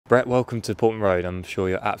Brett, welcome to Portman Road. I'm sure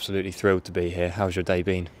you're absolutely thrilled to be here. How's your day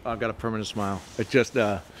been? I've got a permanent smile. It's just,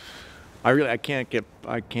 I can't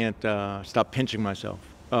stop pinching myself.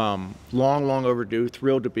 Long overdue.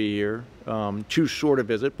 Thrilled to be here. Too short a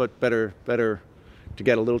visit, but better to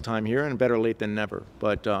get a little time here, and better late than never.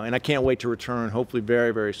 But and I can't wait to return. Hopefully,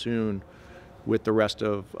 very soon, with the rest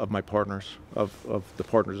of my partners, of the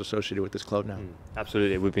partners associated with this club now.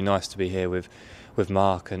 Absolutely, it would be nice to be here with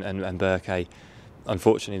Mark and Burke.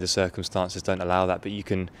 Unfortunately, the circumstances don't allow that, but you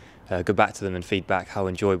can go back to them and feed back how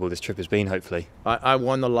enjoyable this trip has been, hopefully. I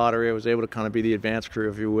won the lottery. I was able to kind of be the advance crew,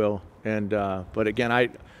 if you will. And but again,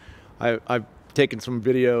 I've taken some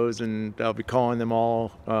videos, and I'll be calling them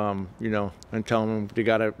all, and telling them they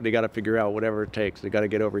gotta figure out whatever it takes. They got to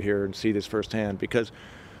get over here and see this firsthand, because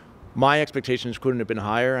my expectations couldn't have been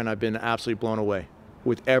higher, and I've been absolutely blown away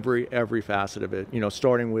with every facet of it.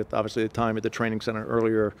 Starting with obviously the time at the training center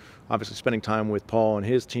earlier, obviously spending time with Paul and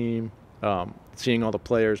his team, seeing all the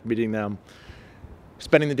players, meeting them,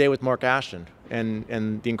 spending the day with Mark Ashton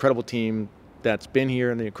and the incredible team that's been here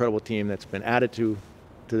and the incredible team that's been added to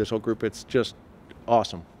this whole group. It's just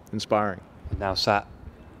awesome, inspiring. Now sat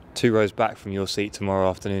 2 rows back from your seat tomorrow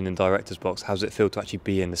afternoon in director's box, how does it feel to actually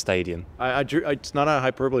be in the stadium? It's not a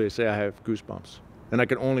hyperbole to say I have goosebumps. And I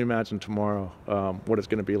can only imagine tomorrow what it's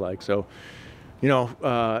going to be like. So,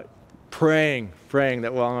 praying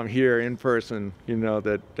that while I'm here in person,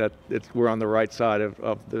 that we're on the right side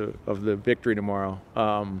of the victory tomorrow,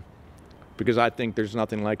 because I think there's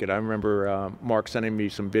nothing like it. I remember Mark sending me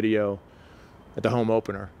some video at the home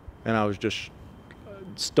opener, and I was just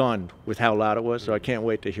stunned with how loud it was. So I can't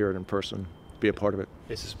wait to hear it in person, be a part of it.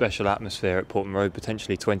 It's a special atmosphere at Portman Road,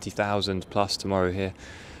 potentially 20,000 plus tomorrow here.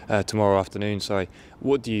 Tomorrow afternoon, sorry.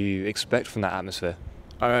 What do you expect from that atmosphere?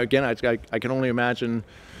 Again, I can only imagine.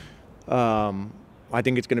 I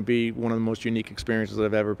think it's going to be one of the most unique experiences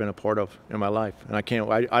I've ever been a part of in my life, and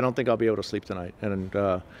I don't think I'll be able to sleep tonight. And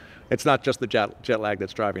it's not just the jet lag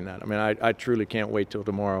that's driving that. I mean, I truly can't wait till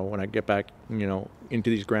tomorrow when I get back, into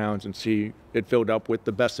these grounds and see it filled up with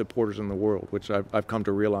the best supporters in the world, which I've come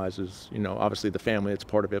to realize is, obviously the family that's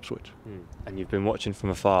part of Ipswich. And you've been watching from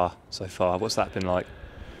afar so far. What's that been like?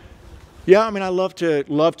 Yeah, I mean, I love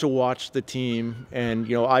to watch the team, and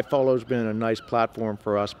iFollow's been a nice platform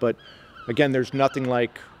for us. But again, there's nothing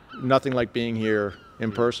like being here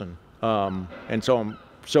in person, and so I'm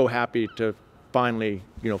so happy to finally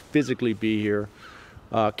physically be here.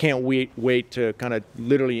 Can't wait to kind of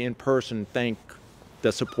literally in person thank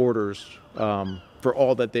the supporters for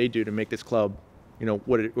all that they do to make this club,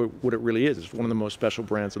 what it really is. It's one of the most special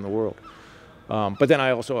brands in the world. But then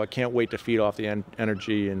I can't wait to feed off the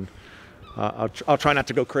energy, and I'll try not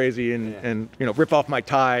to go crazy and rip off my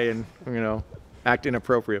tie and act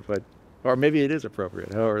inappropriate, or maybe it is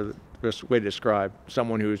appropriate. However, the best way to describe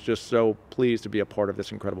someone who is just so pleased to be a part of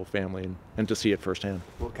this incredible family and to see it firsthand.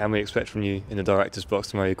 What can we expect from you in the director's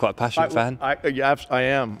box tomorrow? You're quite a passionate fan. I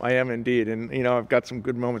am indeed, and I've got some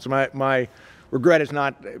good moments. My regret is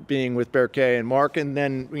not being with Burke and Mark, and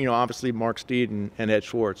then obviously Mark Steed and Ed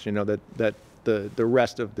Schwartz. That the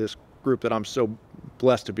rest of this group that I'm so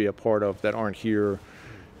blessed to be a part of that aren't here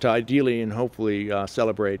to ideally and hopefully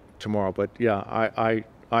celebrate tomorrow. But yeah,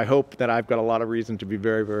 I hope that I've got a lot of reason to be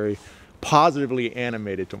very positively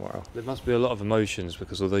animated tomorrow. There must be a lot of emotions,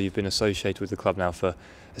 because although you've been associated with the club now for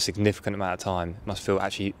a significant amount of time, it must feel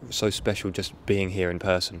actually so special just being here in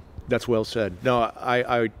person. That's well said. No,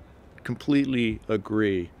 I completely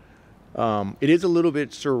agree. It is a little bit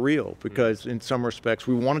surreal, because in some respects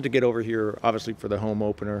we wanted to get over here obviously for the home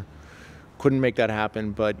opener. Couldn't make that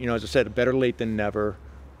happen, but as I said, better late than never.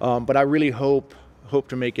 But I really hope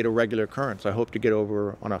to make it a regular occurrence. I hope to get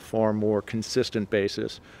over on a far more consistent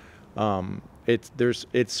basis.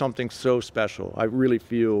 It's something so special. I really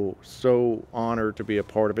feel so honored to be a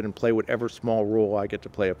part of it and play whatever small role I get to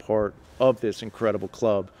play a part of this incredible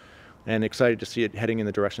club, and excited to see it heading in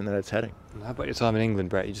the direction that it's heading. How about your time in England,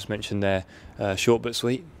 Brett? You just mentioned there, short but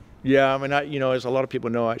sweet. Yeah, I mean, as a lot of people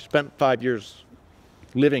know, I spent 5 years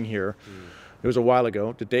living here. It was a while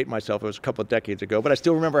ago. To date myself, it was a couple of decades ago, but I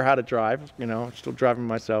still remember how to drive. Still driving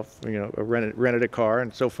myself. I rented a car,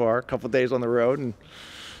 and so far, a couple of days on the road, and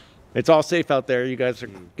it's all safe out there. You guys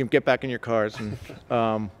can get back in your cars, and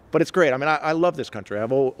but it's great. I mean, I love this country.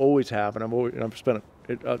 I've always have, and I've spent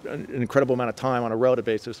an incredible amount of time on a relative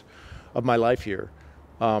basis of my life here,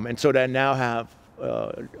 and so to now have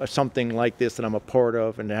something like this that I'm a part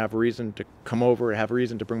of, and to have reason to come over, and have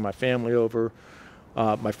reason to bring my family over.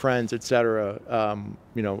 My friends, etc.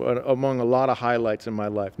 Among a lot of highlights in my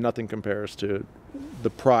life, nothing compares to the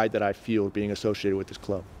pride that I feel being associated with this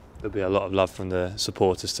club. There'll be a lot of love from the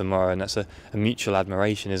supporters tomorrow, and that's a mutual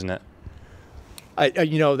admiration, isn't it?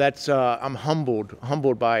 You know, that's I'm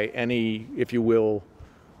humbled by any, if you will.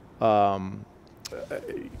 I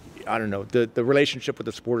don't know. The relationship with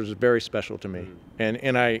the supporters is very special to me,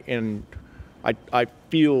 and I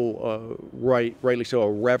feel rightly so,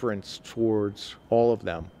 a reverence towards all of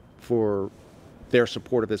them for their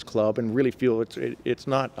support of this club, and really feel it's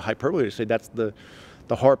not hyperbole to say that's the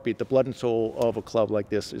heartbeat, the blood and soul of a club like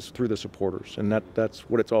this is through the supporters, and that's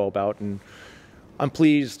what it's all about. And I'm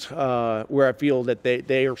pleased where I feel that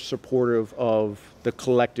they are supportive of the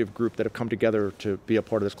collective group that have come together to be a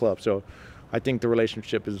part of this club. So I think the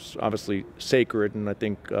relationship is obviously sacred, and I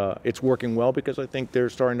think it's working well because I think they're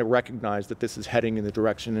starting to recognize that this is heading in the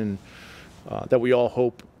direction and that we all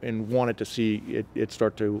hope and wanted to see it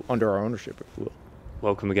start to under our ownership, if you will.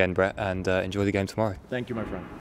 Welcome again, Brett, and enjoy the game tomorrow. Thank you, my friend.